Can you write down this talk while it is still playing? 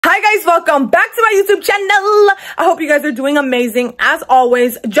Hi guys, welcome back to my YouTube channel. I hope you guys are doing amazing. As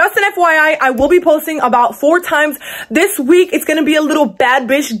always, just an FYI, I will be posting about 4 times this week. It's gonna be a little bad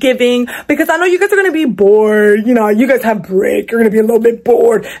bitch giving because I know you guys are gonna be bored. You know, you guys have break. You're gonna be a little bit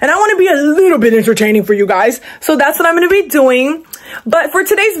bored. And I wanna be a little bit entertaining for you guys. So that's what I'm gonna be doing. But for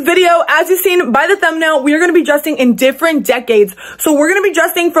today's video, as you've seen by the thumbnail, we are going to be dressing in different decades. So we're going to be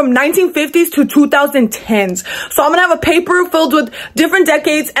dressing from 1950s to 2010s. So I'm going to have a paper filled with different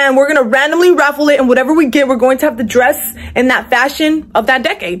decades and we're going to randomly raffle it, and whatever we get, we're going to have to dress in that fashion of that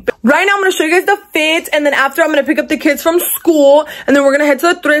decade. Right now, I'm going to show you guys the fit, and then after, I'm going to pick up the kids from school, and then we're going to head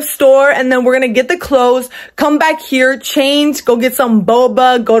to the thrift store, and then we're going to get the clothes, come back here, change, go get some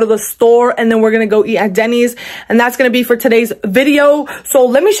boba, go to the store, and then we're going to go eat at Denny's, and that's going to be for today's video. So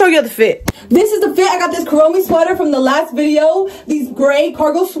let me show you the fit. This is the fit. I got this Kuromi sweater from the last video, these gray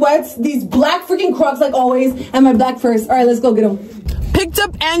cargo sweats, these black freaking Crocs like always, and my black furs. All right, let's go get them. Picked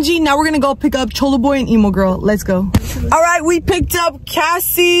up Angie. Now we're gonna go pick up Cholo Boy and Emo Girl. Let's go. All right, we picked up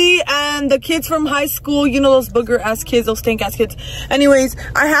Cassie and the kids from high school. You know, those booger ass kids, those stink ass kids. Anyways,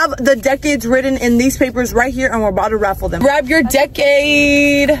 I have the decades written in these papers right here, and we're about to raffle them. Grab your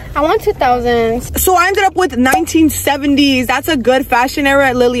decade. I want 2000s. So I ended up with 1970s. That's a good fashion era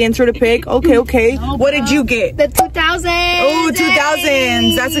at Lily Enter to pick. Okay. No, what did you get? The 2000s. Oh,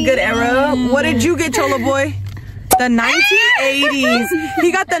 2000s. That's a good era. What did you get, Cholo Boy? The 1980s.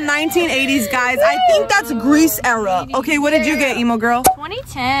 He got the 1980s, guys. I think that's Grease era. Okay, what did you get, Emo Girl?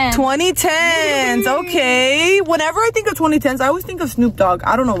 2010. 2010s. Okay. Whenever I think of 2010s, I always think of Snoop Dogg.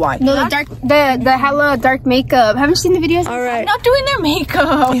 I don't know why. No, the hella dark makeup. Haven't you seen the videos? All right. I'm not doing their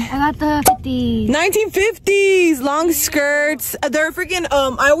makeup. I got the 50s. 1950s. Long skirts. They're freaking,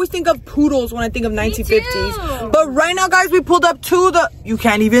 I always think of poodles when I think of 1950s. But right now, guys, we pulled up to the, you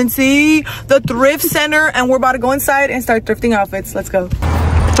can't even see, the thrift center, and we're about to go inside and start thrifting outfits. Let's go.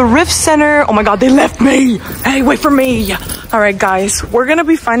 Thrift center. Oh my god, they left me. Hey, wait for me. All right, guys, we're gonna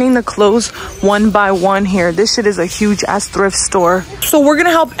be finding the clothes one by one here. This shit is a huge ass thrift store. So we're gonna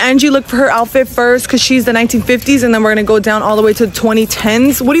help Angie look for her outfit first because she's the 1950s, and then we're gonna go down all the way to the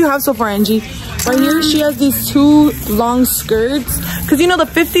 2010s. What do you have so far, Angie? Right here, she has these 2 long skirts because you know the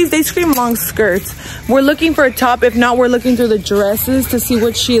 50s, they scream long skirts. We're looking for a top. If not, we're looking through the dresses to see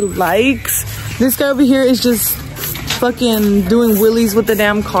what she likes. This guy over here is just fucking doing wheelies with the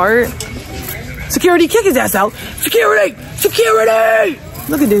damn cart. Security, kick his ass out. Security! Security!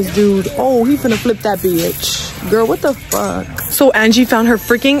 Look at this dude. Oh, he finna flip that bitch. Girl, what the fuck? So Angie found her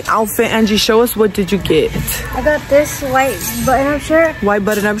freaking outfit. Angie, show us, what did you get? I got this white button-up shirt. White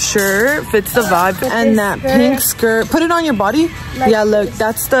button-up shirt. Fits the vibe. And that pink skirt. Put it on your body. Like, yeah, look.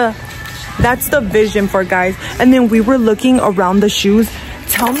 That's the vision for guys. And then we were looking around the shoes.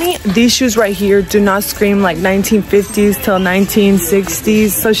 Tell me, these shoes right here do not scream like 1950s till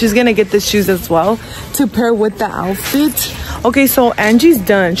 1960s. So she's gonna get the shoes as well to pair with the outfit. Okay, so Angie's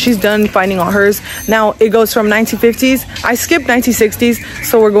done. She's done finding all hers. Now it goes from 1950s. I skipped 1960s,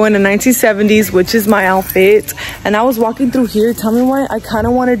 so we're going to 1970s, which is my outfit. And I was walking through here. Tell me why I kind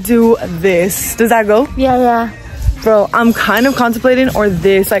of want to do this. Does that go? Yeah. Bro, I'm kind of contemplating, or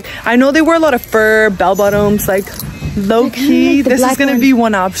this. Like, I know they wear a lot of fur, bell bottoms, like low-key, this is gonna be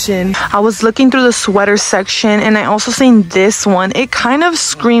one option. I was looking through the sweater section, and I also seen this one. It kind of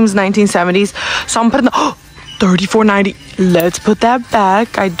screams 1970s, so I'm putting the $34.90. Let's put that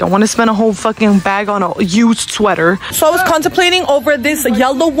back. I don't want to spend a whole fucking bag on a used sweater. So I was contemplating over this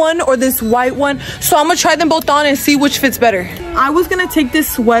yellow one or this white one, so I'm gonna try them both on and see which fits better. I was gonna take this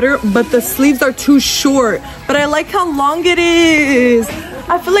sweater, but the sleeves are too short, but I like how long it is.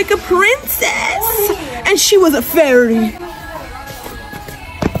 I feel like a princess, and she was a fairy.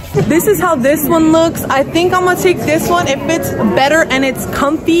 This is how this one looks. I think I'm gonna take this one. It fits better and it's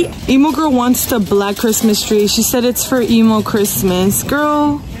comfy. Emo Girl wants the black Christmas tree. She said it's for emo Christmas.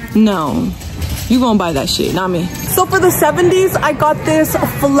 Girl, no. You gonna buy that shit, not me. So for the 70s, I got this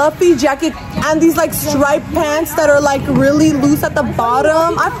fluffy jacket and these like striped pants that are like really loose at the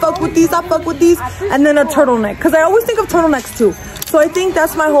bottom. I fuck with these. And then a turtleneck, because I always think of turtlenecks too. So I think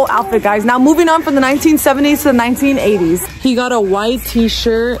that's my whole outfit, guys. Now moving on from the 1970s to the 1980s. He got a white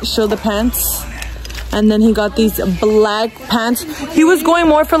t-shirt, show the pants. And then he got these black pants. He was going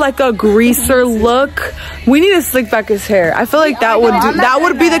more for like a greaser look. We need to slick back his hair. I feel like that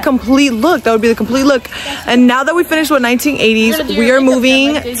would be the complete look. That would be the complete look. And now that we finished with 1980s, we are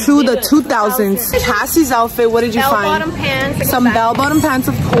moving to the 2000s. Cassie's outfit, what did you find? Bell-bottom pants. Some bell-bottom pants,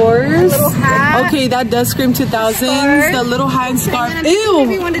 of course. Little hat. Okay, that does scream 2000s. Scarf. The little hat and scarf. Ew.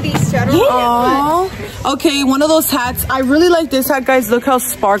 Maybe one of these Aww. Okay, one of those hats. I really like this hat, guys. Look how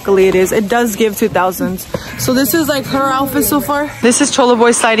sparkly it is. It does give 2000s. 2000s. So this is like her outfit so far. This is Cholo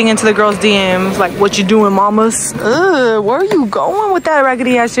Boy sliding into the girls' DMs. Like, what you doing, mamas? Where are you going with that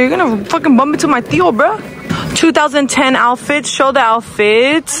raggedy ass? You're gonna fucking bump into my Theo, bro. 2010 outfit. Show the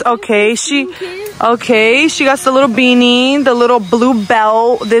outfits. Okay, she got the little beanie, the little blue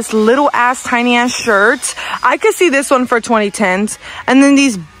belt, this little ass tiny ass shirt. I could see this one for 2010s, and then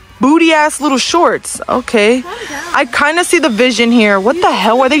these booty ass little shorts. Okay, I kind of see the vision here. What the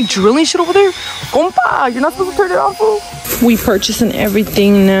hell, are they drilling shit over there? Compa, you're not supposed to turn it off, fool. We purchasing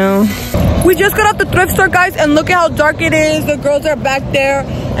everything now. We just got out the thrift store, guys, and look at how dark it is. The girls are back there,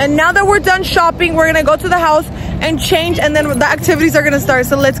 and now that we're done shopping, we're gonna go to the house and change, and then the activities are gonna start.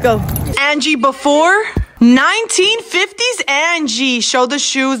 So let's go. Angie before 1950s. Angie, show the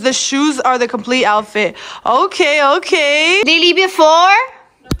shoes. The shoes are the complete outfit. Okay. Lily before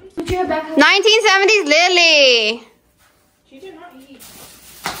 1970s. Lily. She did not eat.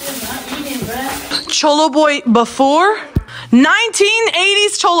 She did not eat, bruh. Cholo Boy before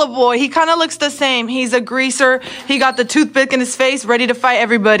 1980s. Cholo Boy, he kind of looks the same. He's a greaser. He got the toothpick in his face, ready to fight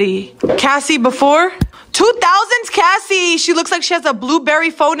everybody. Cassie before 2000s. Cassie, she looks like she has a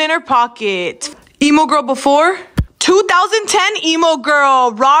Blueberry phone in her pocket. Emo girl before 2010. Emo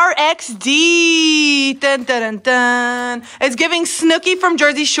girl, RAR XD. Dun, dun, dun, dun. It's giving Snooki from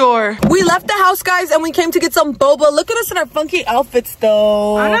Jersey Shore. We left the house, guys, and we came to get some boba. Look at us in our funky outfits,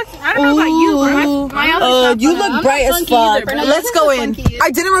 though. I don't know about you, but my outfit's you look bright as fuck. Let's go in.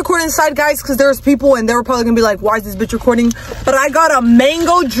 I didn't record inside, guys, because there was people, and they were probably gonna be like, "Why is this bitch recording?" But I got a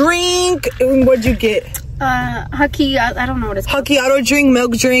mango drink. What'd you get? Haki, I don't know what it's called. Haki drink,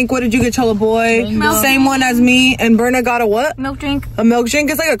 milk drink. What did you get, Cholo Boy? Same one as me. And Berna got a what? Milk drink. A milk drink.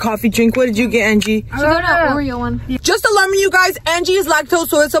 It's like a coffee drink. What did you get, Angie? I got an Oreo one. Just alarming you guys, Angie is lactose,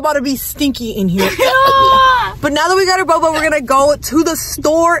 so it's about to be stinky in here. But now that we got our boba, we're gonna go to the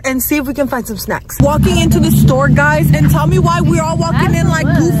store and see if we can find some snacks. Walking into the store, guys, and tell me why we're all walking in like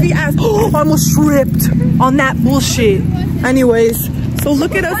goofy ass. Almost tripped on that bullshit. Anyways, so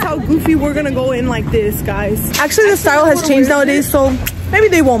look at us how goofy we're gonna go in like this, guys. Actually, the style has changed nowadays, so maybe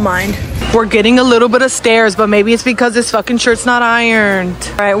they won't mind. We're getting a little bit of stares, but maybe it's because this fucking shirt's not ironed.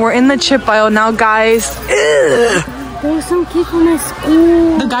 All right, we're in the chip aisle now, guys. Ugh. There's some kid from my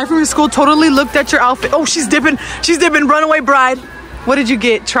school. The guy from your school totally looked at your outfit. Oh, she's dipping. She's dipping. Runaway bride. What did you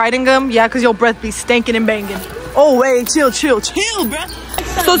get? Trident gum? Yeah, because your breath be stanking and banging. Oh, wait. Chill, bruh.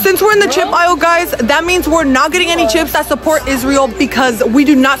 So since we're in the chip aisle, guys, that means we're not getting any chips that support Israel because we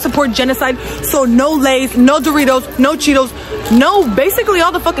do not support genocide. So no Lay's, no Doritos, no Cheetos, no basically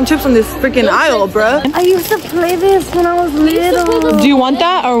all the fucking chips on this freaking aisle, bruh. I used to play this when I was little. Do you want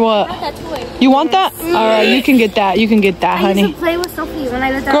that or what? You want that? All right, you can get that. You can get that, honey. I used to play with Sophie when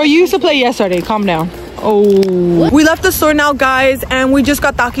I lived out. Girl, you used to play yesterday. Calm down. Oh, we left the store now, guys, and we just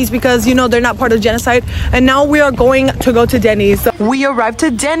got Takis because, you know, they're not part of genocide. And now we are going to go to Denny's. So we arrived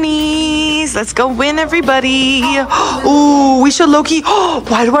to Denny's. Let's go win, everybody. Ooh, we should low-key.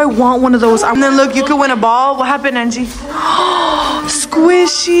 Why do I want one of those? And then look, you could win a ball. What happened, Angie?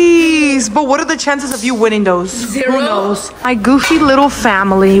 Squishies. But what are the chances of you winning those? 0. Who knows? My goofy little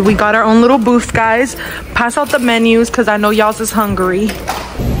family. We got our own little booth, guys. Pass out the menus because I know y'all's is hungry.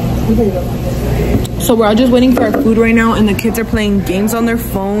 So we're all just waiting for our food right now, and the kids are playing games on their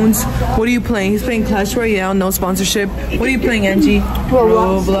phones. What are you playing? He's playing Clash Royale, no sponsorship. What are you playing, Angie?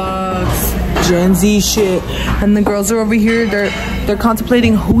 Roblox. Gen Z shit. And the girls are over here, they're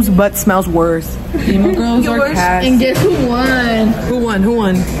contemplating whose butt smells worse. Emo girls or cats? And guess who won? Who won?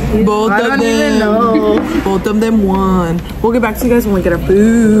 Both of them. Even know. Both of them won. We'll get back to you guys when we get our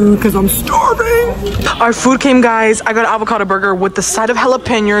food, because I'm starving. Our food came, guys. I got an avocado burger with the side of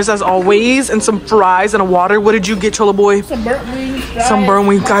jalapenos as always, and some fries and a water. What did you get, Cholo Boy? Some burnt wings. Some burnt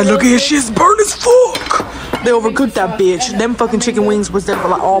wings. Guys, look at it. She's burnt as fuck. They overcooked that bitch. Them fucking chicken wings was there for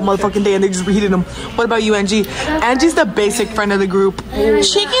like all motherfucking day, and they just reheated them. What about you, Angie? Angie's the basic friend of the group.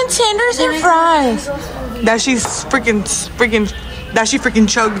 Chicken tenders and fries. That she freaking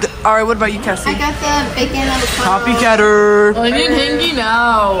chugged. All right, what about you, Cassie? I got the bacon avocado. Copycatter.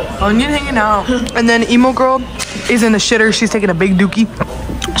 Onion hanging out. And then emo girl is in the shitter. She's taking a big dookie.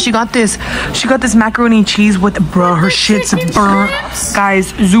 She got this macaroni cheese with, bro, her shit's burnt.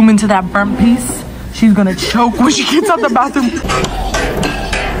 Guys, zoom into that burnt piece. She's gonna choke when she gets out the bathroom.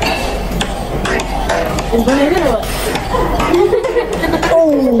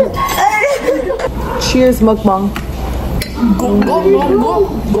 Oh. Cheers, mukbang.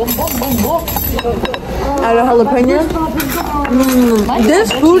 Add a jalapeno.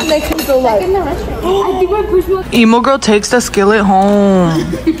 This food makes me feel like emo girl takes the skillet home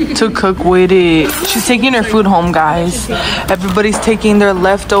to cook with it. She's taking her food home, guys. Everybody's taking their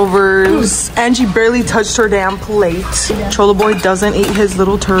leftovers. Angie barely touched her damn plate. Cholo boy doesn't eat his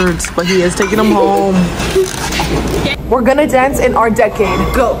little turds, but he is taking them home. We're gonna dance in our decade.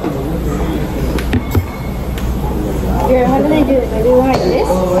 Go. Here, how do they do it? They do it like this?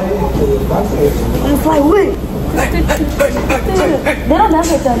 And it's like, wait. They don't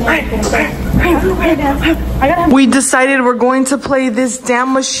never done We decided we're going to play this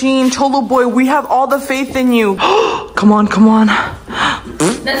damn machine. Cholo boy, we have all the faith in you. Come on, come on.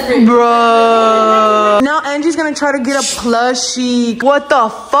 Bruh. Now Angie's gonna try to get a plushie. What the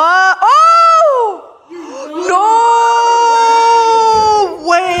fuck? Oh! No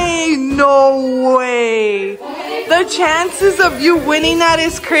way, no way. The chances of you winning that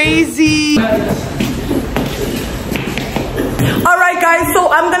is crazy. Alright guys,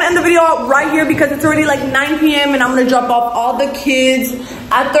 so I'm gonna end the video out right here because it's already like 9 p.m. and I'm gonna drop off all the kids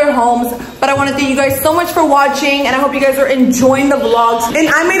at their homes. But I want to thank you guys so much for watching, and I hope you guys are enjoying the vlogs. And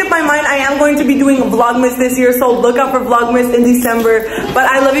I made up my mind, I am going to be doing Vlogmas this year, so look out for Vlogmas in December. But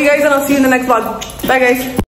I love you guys, and I'll see you in the next vlog. Bye guys.